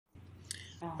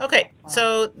Oh, Okay, excellent.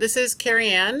 so this is Carrie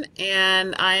Ann,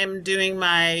 and I am doing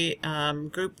my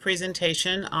group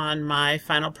presentation on my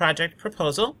final project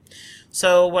proposal.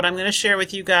 So what I'm going to share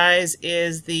with you guys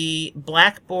is the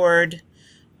Blackboard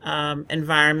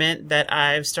environment that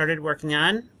I've started working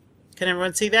on. Can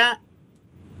everyone see that?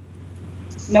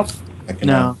 Nope. I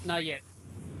cannot. No. Not yet.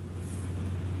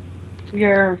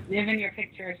 Even your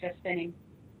picture is just spinning.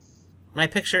 My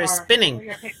picture is Or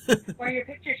spinning. where your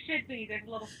picture should be, there's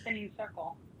a little spinning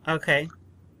circle. Okay,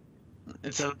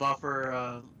 It's a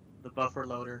buffer, the buffer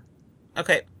loader.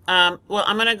 okay. Well,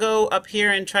 I'm going to go up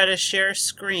here and try to share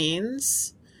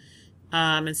screens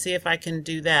and see if I can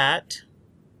do that.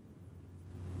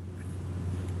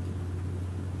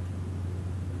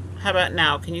 How about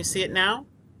now? Can you see it now?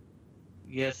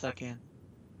 Yes, I can.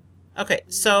 Okay,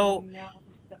 so No,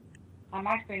 on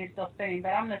my screen it's still spinning, but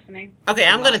I'm listening. okay, The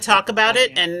I'm going to last talk couple about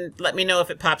it seconds. and let me know if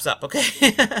it pops up, okay?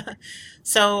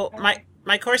 So Okay,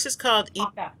 my course is called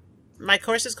popped up.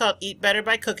 Eat Better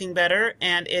by Cooking Better,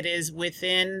 and it is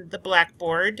within the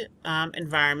Blackboard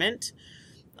environment.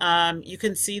 You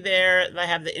can see there that I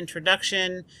have the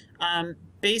introduction.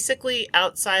 Basically,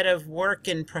 outside of work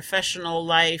and professional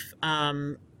life,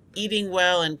 eating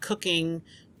well and cooking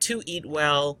to eat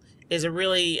well is a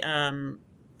really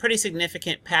pretty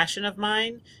significant passion of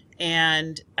mine.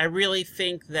 And I really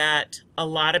think that a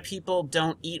lot of people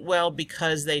don't eat well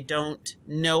because they don't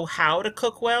know how to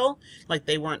cook well. Like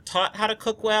they weren't taught how to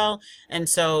cook well. And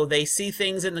so they see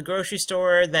things in the grocery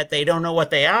store that they don't know what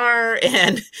they are.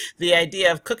 And the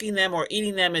idea of cooking them or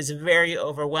eating them is very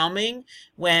overwhelming.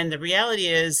 When the reality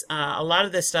is, a lot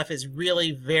of this stuff is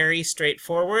really very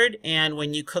straightforward. And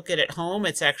when you cook it at home,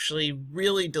 it's actually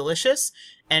really delicious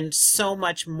and so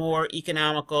much more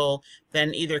economical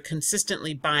than either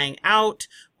consistently buying out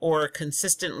or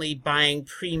consistently buying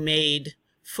pre-made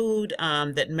food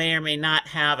that may or may not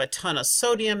have a ton of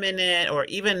sodium in it, or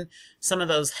even some of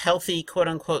those healthy quote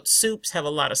unquote soups have a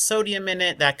lot of sodium in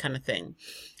it, that kind of thing.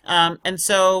 And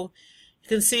so you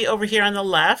can see over here on the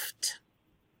left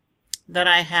that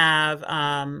I have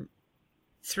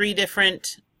three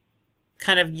different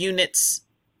kind of units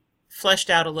fleshed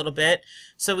out a little bit.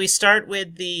 So we start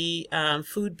with the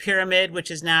food pyramid,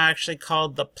 which is now actually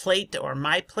called the plate or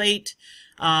my plate,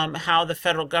 how the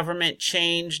federal government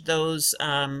changed those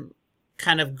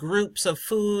kind of groups of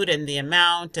food and the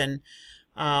amount and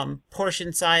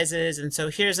portion sizes. And so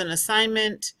here's an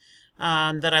assignment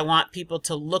that I want people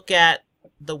to look at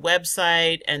the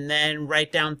website and then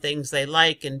write down things they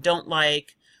like and don't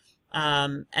like.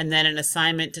 And then an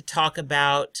assignment to talk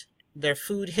about their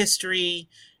food history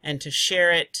and to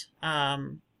share it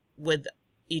with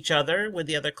each other, with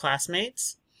the other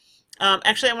classmates.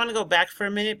 Actually, I want to go back for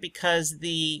a minute because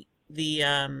the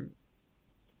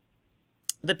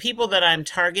people that I'm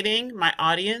targeting, my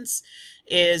audience,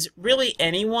 is really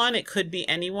anyone. It could be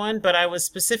anyone, but I was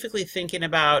specifically thinking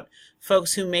about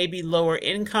folks who may be lower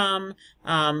income,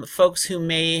 folks who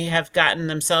may have gotten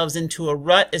themselves into a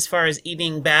rut as far as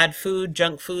eating bad food,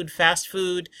 junk food, fast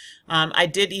food. I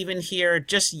did even hear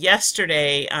just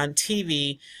yesterday on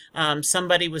TV,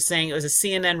 somebody was saying, it was a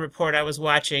CNN report I was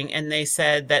watching, and they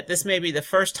said that this may be the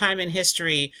first time in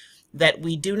history that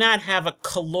we do not have a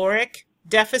caloric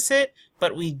deficit,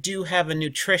 but we do have a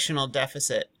nutritional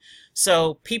deficit.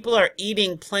 So people are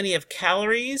eating plenty of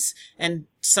calories, and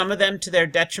some of them to their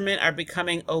detriment are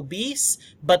becoming obese,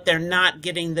 but they're not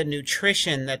getting the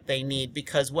nutrition that they need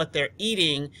because what they're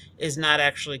eating is not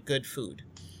actually good food.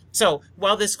 So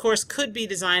while this course could be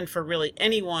designed for really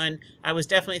anyone, I was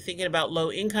definitely thinking about low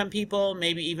income people,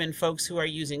 maybe even folks who are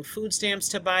using food stamps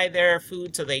to buy their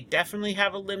food, so they definitely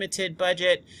have a limited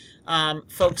budget,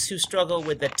 folks who struggle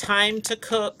with the time to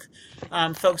cook,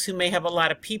 folks who may have a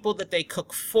lot of people that they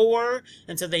cook for,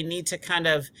 and so they need to kind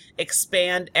of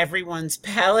expand everyone's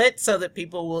palate so that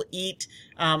people will eat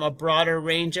a broader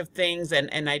range of things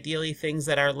and ideally things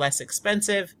that are less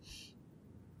expensive.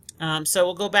 So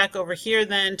we'll go back over here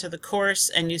then to the course,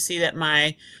 and you see that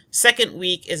my second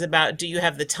week is about do you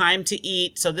have the time to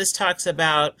eat? So this talks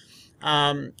about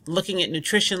looking at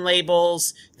nutrition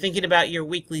labels, thinking about your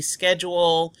weekly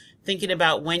schedule, thinking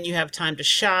about when you have time to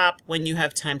shop, when you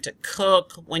have time to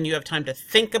cook, when you have time to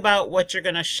think about what you're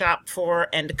going to shop for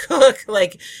and cook.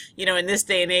 Like, you know, in this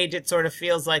day and age, it sort of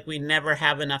feels like we never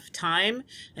have enough time.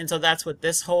 And so that's what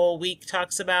this whole week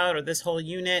talks about, or this whole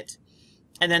unit.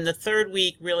 And then the third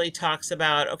week really talks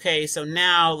about, okay, so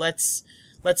now let's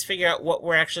figure out what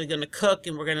we're actually going to cook,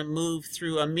 and we're going to move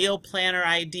through a meal planner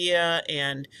idea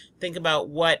and think about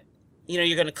what, you know,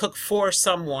 you're going to cook for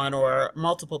someone or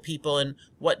multiple people, and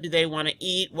what do they want to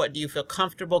eat? What do you feel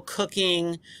comfortable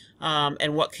cooking?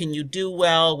 and what can you do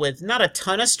well with not a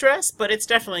ton of stress, but it's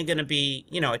definitely going to be,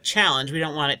 a challenge. We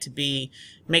don't want it to be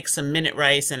make some minute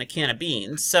rice and a can of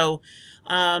beans. So,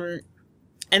 and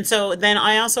so then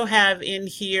I also have in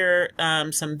here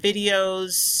some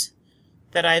videos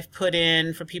that I've put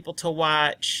in for people to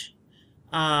watch.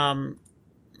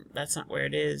 That's not where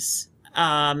it is.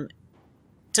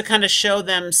 To kind of show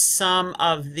them some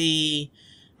of the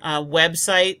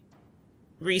website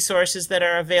resources that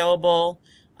are available,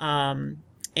 and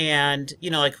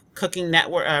like Cooking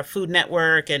Network, Food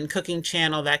Network, and Cooking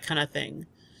Channel, that kind of thing.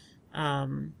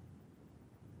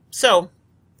 So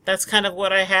that's kind of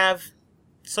what I have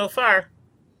so far.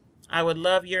 I would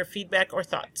love your feedback or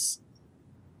thoughts.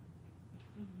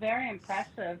 Very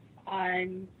impressive.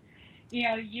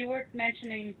 You were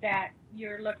mentioning that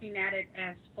you're looking at it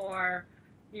as for,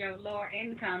 lower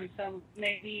income, so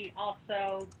maybe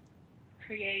also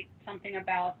create something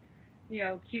about,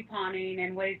 couponing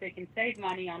and ways they can save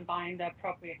money on buying the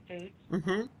appropriate foods.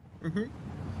 Mm-hmm. Mm-hmm.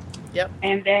 Yep.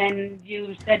 And then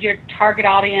you said your target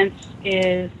audience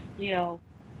is, you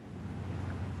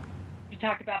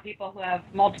talked about people who have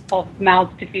multiple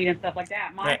mouths to feed and stuff like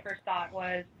that. My Right. first thought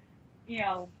was,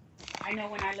 I know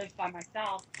when I lived by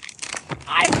myself,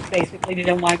 I basically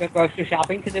didn't want to go grocery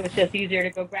shopping because it was just easier to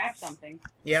go grab something.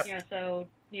 Yep. So,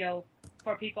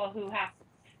 for people who have,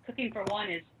 cooking for one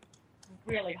is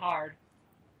really hard.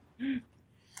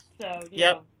 So,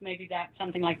 Yep. maybe that's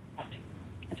something like that.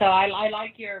 So I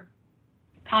like your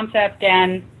concept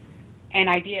and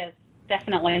ideas,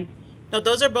 definitely. No,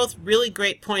 those are both really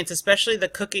great points, especially the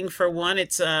cooking for one.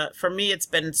 It's for me, it's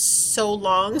been so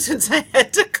long since I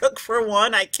had to cook for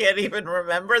one. I can't even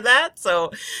remember that.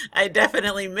 So I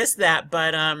definitely miss that.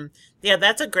 But yeah,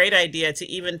 that's a great idea to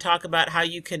even talk about how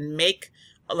you can make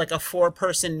like a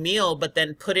 4-person meal, but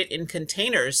then put it in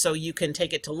containers so you can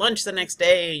take it to lunch the next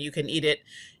day. You can eat it,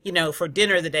 for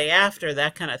dinner the day after,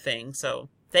 that kind of thing. So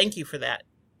thank you for that.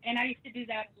 And I used to do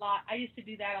that a lot. I used to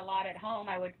do that a lot at home.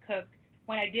 I would cook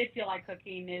when I did feel like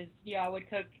cooking. I would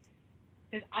cook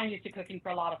because I'm used to cooking for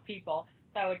a lot of people.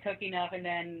 So I would cook enough, and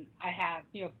then I have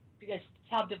just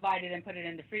subdivide it and put it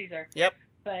in the freezer. Yep.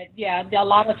 But yeah, a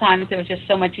lot of times it was just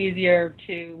so much easier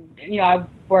to I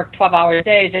work 12-hour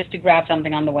days just to grab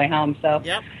something on the way home. So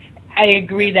Yep. I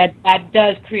agree that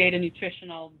does create a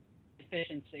nutritional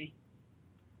deficiency.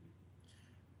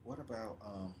 What about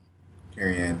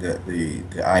Carrie Ann,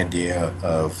 the idea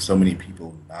of so many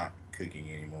people not cooking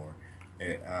anymore?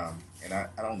 And I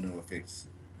don't know if it's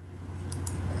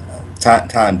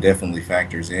time definitely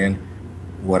factors in.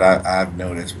 What I've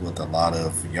noticed with a lot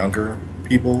of younger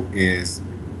people is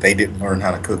they didn't learn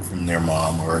how to cook from their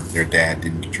mom or their dad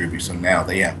didn't contribute, so now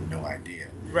they have no idea.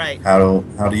 Right. How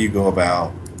do you go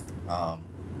about um,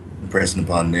 impressing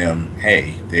upon them?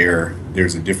 Hey,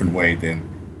 there's a different way than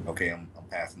okay, I'm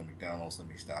passing the McDonald's. Let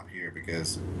me stop here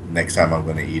because next time I'm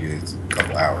going to eat it is a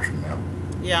couple hours from now.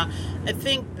 Yeah, I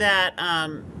think that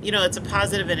it's a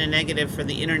positive and a negative for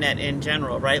the internet in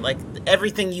general, right? Like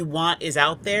everything you want is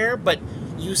out there, but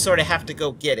you sort of have to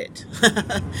go get it.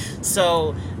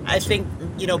 So I think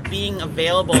being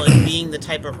available and being the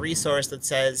type of resource that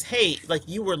says, hey, like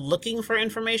you were looking for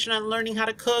information on learning how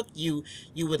to cook, you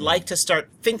would like to start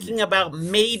thinking about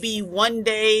maybe one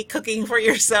day cooking for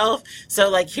yourself. So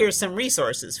like here's some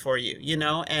resources for you,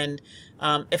 and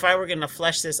if I were going to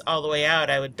flesh this all the way out,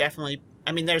 I would definitely.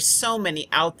 I mean, there's so many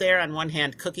out there. On one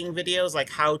hand, cooking videos, like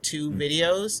how-to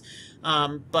videos,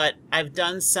 but I've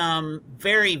done some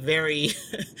very, very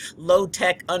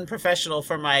low-tech, unprofessional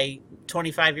for my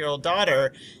 25-year-old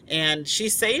daughter, and she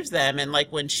saves them. And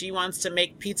like when she wants to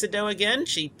make pizza dough again,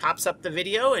 she pops up the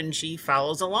video and she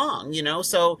follows along,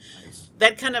 So Nice.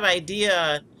 that kind of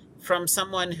idea from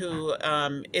someone who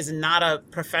is not a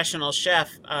professional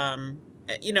chef,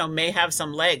 may have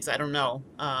some legs. I don't know,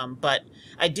 but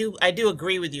I do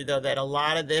agree with you though that a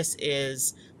lot of this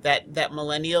is that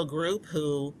millennial group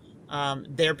who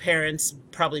their parents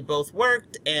probably both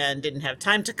worked and didn't have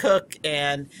time to cook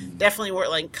and definitely weren't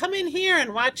like, come in here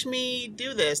and watch me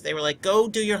do this. They were like, go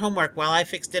do your homework while I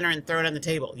fix dinner and throw it on the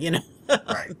table,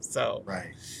 Right. So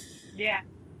Right. Yeah.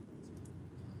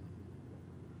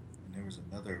 And there was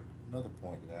another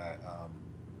point that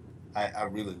I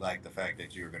really like the fact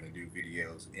that you're going to do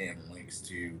videos and links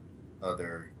to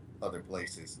other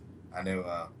places. I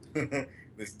know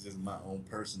this is just my own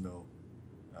personal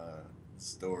uh,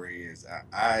 story. Is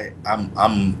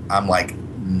I'm like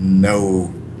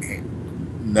nothing.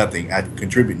 I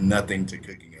contribute nothing to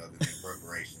cooking other than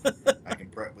preparation. I can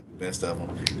prep with the best of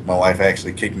them. My wife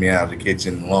actually kicked me out of the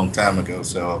kitchen a long time ago,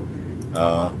 so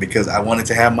because I wanted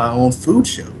to have my own food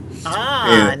show.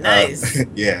 And nice.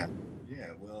 yeah, yeah.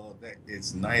 Well,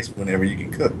 it's nice whenever you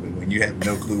can cook, but when you have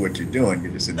no clue what you're doing,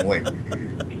 you're just in the way.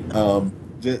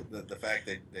 Just the fact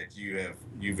that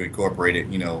you've incorporated,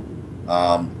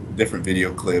 different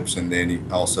video clips, and then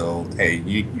also, hey,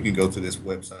 you can go to this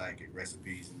website, get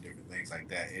recipes and different things like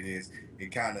that.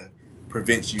 It kind of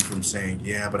prevents you from saying,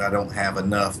 yeah, but I don't have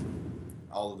enough.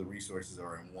 All of the resources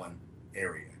are in one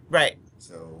area. Right.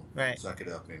 So Right. suck it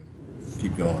up and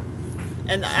keep going.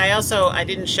 And I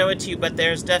didn't show it to you, but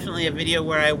there's definitely a video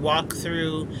where I walk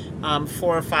through 4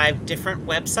 or 5 different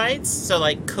websites. So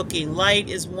like Cooking Light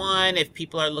is one, if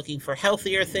people are looking for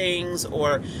healthier things,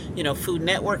 or, Food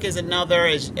Network is another.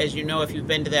 As you know, if you've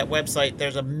been to that website,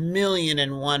 there's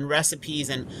 1,000,001 recipes,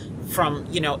 and from,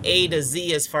 A to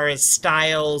Z as far as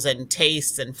styles and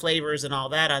tastes and flavors and all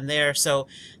that on there. So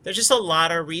there's just a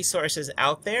lot of resources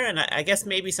out there, and I guess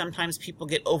maybe sometimes people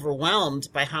get overwhelmed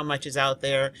by how much is out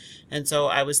there. And so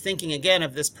I was thinking again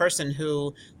of this person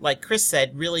who, like Chris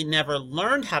said, really never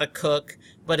learned how to cook,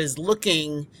 but is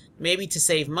looking maybe to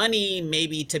save money,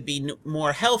 maybe to be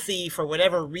more healthy, for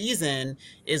whatever reason,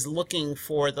 is looking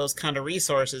for those kind of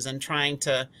resources and trying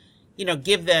to,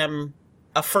 give them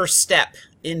a first step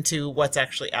into what's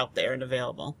actually out there and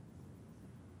available.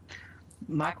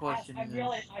 My question I is,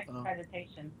 really like the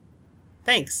presentation.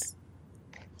 Thanks.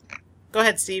 Go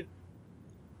ahead, Steve.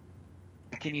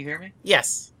 can you hear me?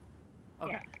 Yes.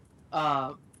 Okay.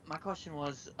 My question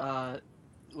was,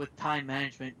 with time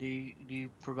management, do you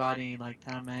provide any like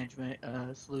time management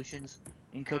solutions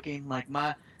in cooking? Like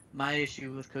my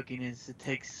issue with cooking is it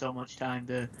takes so much time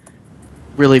to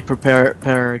really prepare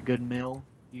a good meal.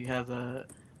 Do you have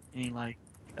any like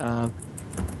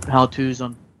how-tos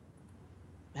on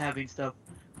having stuff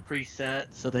preset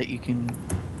so that you can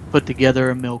put together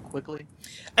a meal quickly?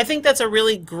 I think that's a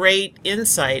really great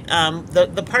insight.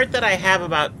 The part that I have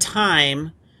about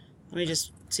time, let me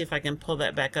just see if I can pull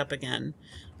that back up again.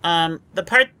 The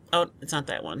part, oh, it's not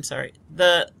that one, sorry.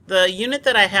 The unit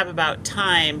that I have about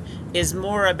time is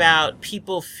more about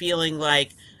people feeling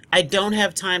like, I don't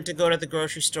have time to go to the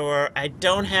grocery store, I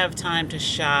don't have time to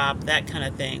shop, that kind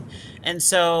of thing. And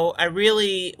so I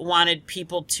really wanted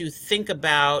people to think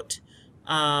about,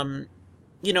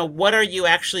 what are you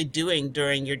actually doing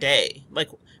during your day? Like,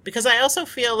 because I also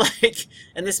feel like,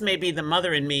 and this may be the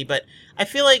mother in me, but I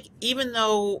feel like even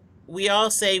though we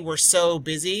all say we're so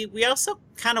busy, we also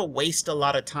kind of waste a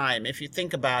lot of time. If you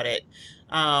think about it,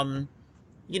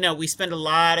 we spend a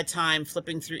lot of time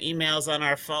flipping through emails on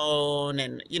our phone,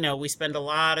 and, we spend a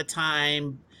lot of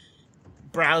time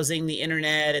browsing the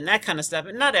internet and that kind of stuff.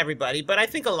 And not everybody, but I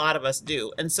think a lot of us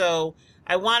do. And so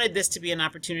I wanted this to be an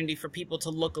opportunity for people to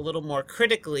look a little more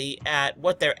critically at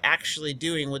what they're actually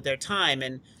doing with their time.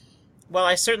 And while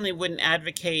I certainly wouldn't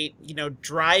advocate,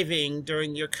 driving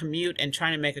during your commute and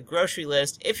trying to make a grocery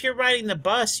list, if you're riding the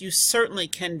bus, you certainly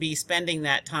can be spending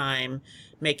that time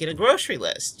making a grocery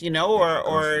list,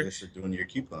 or doing your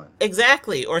coupon.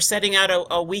 Exactly, or setting out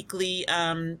a weekly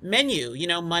menu.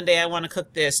 Monday I want to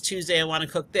cook this, Tuesday I want to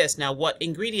cook this. Now, what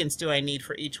ingredients do I need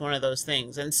for each one of those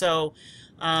things? And so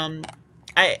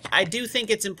I do think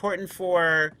it's important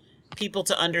for people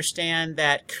to understand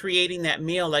that creating that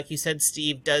meal, like you said,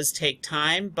 Steve, does take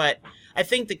time. But I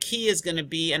think the key is going to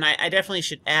be, and I definitely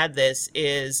should add this,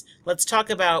 is let's talk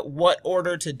about what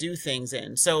order to do things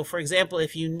in. So, for example,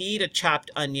 if you need a chopped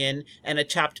onion and a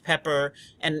chopped pepper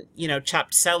and,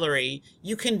 chopped celery,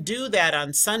 you can do that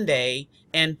on Sunday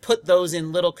and put those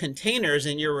in little containers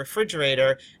in your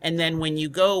refrigerator. And then when you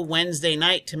go Wednesday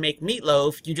night to make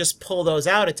meatloaf, you just pull those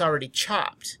out. It's already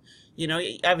chopped.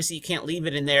 Obviously you can't leave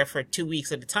it in there for 2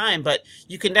 weeks at a time, but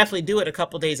you can definitely do it a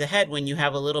couple days ahead when you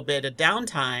have a little bit of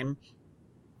downtime.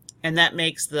 And that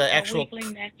makes the actual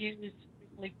weekly menus,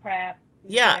 weekly prep,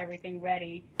 yeah, everything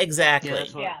ready. Exactly.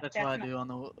 Yeah, that's what I do on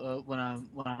the when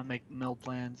I make meal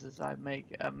plans. Is I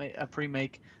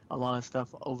pre-make a lot of stuff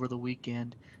over the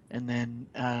weekend, and then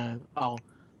I'll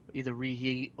either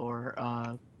reheat or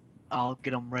I'll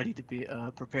get them ready to be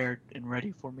prepared and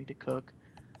ready for me to cook.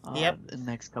 Yep. In the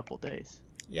next couple of days.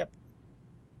 Yep.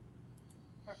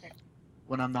 Perfect.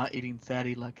 When I'm not eating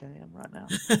fatty like I am right now.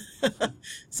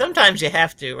 Sometimes you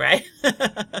have to, right?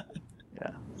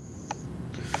 Yeah.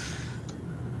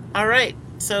 All right.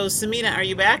 So, Samina, are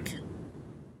you back?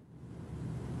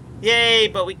 Yay,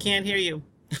 but we can't hear you.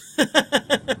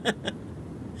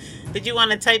 Did you want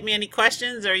to type me any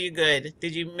questions, or are you good?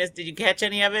 Did you catch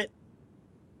any of it?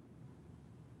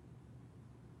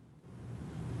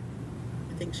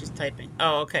 I think she's typing.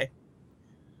 Oh, okay.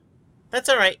 That's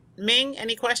all right. Ming,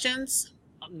 any questions?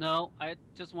 no, I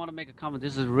just want to make a comment.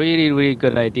 This is really, really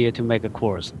good idea to make a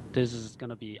course. This is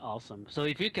gonna be awesome. So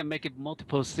if you can make it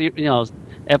multiple,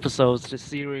 episodes, the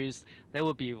series, that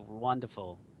would be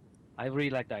wonderful. I really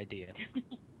like the idea.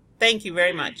 Thank you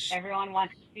very much. Everyone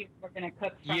wants to see what we're going to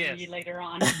cook from Yes. you later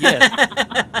on.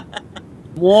 Yes.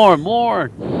 More.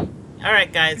 All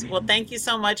right, guys. Well, thank you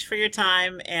so much for your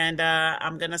time, and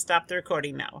I'm going to stop the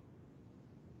recording now.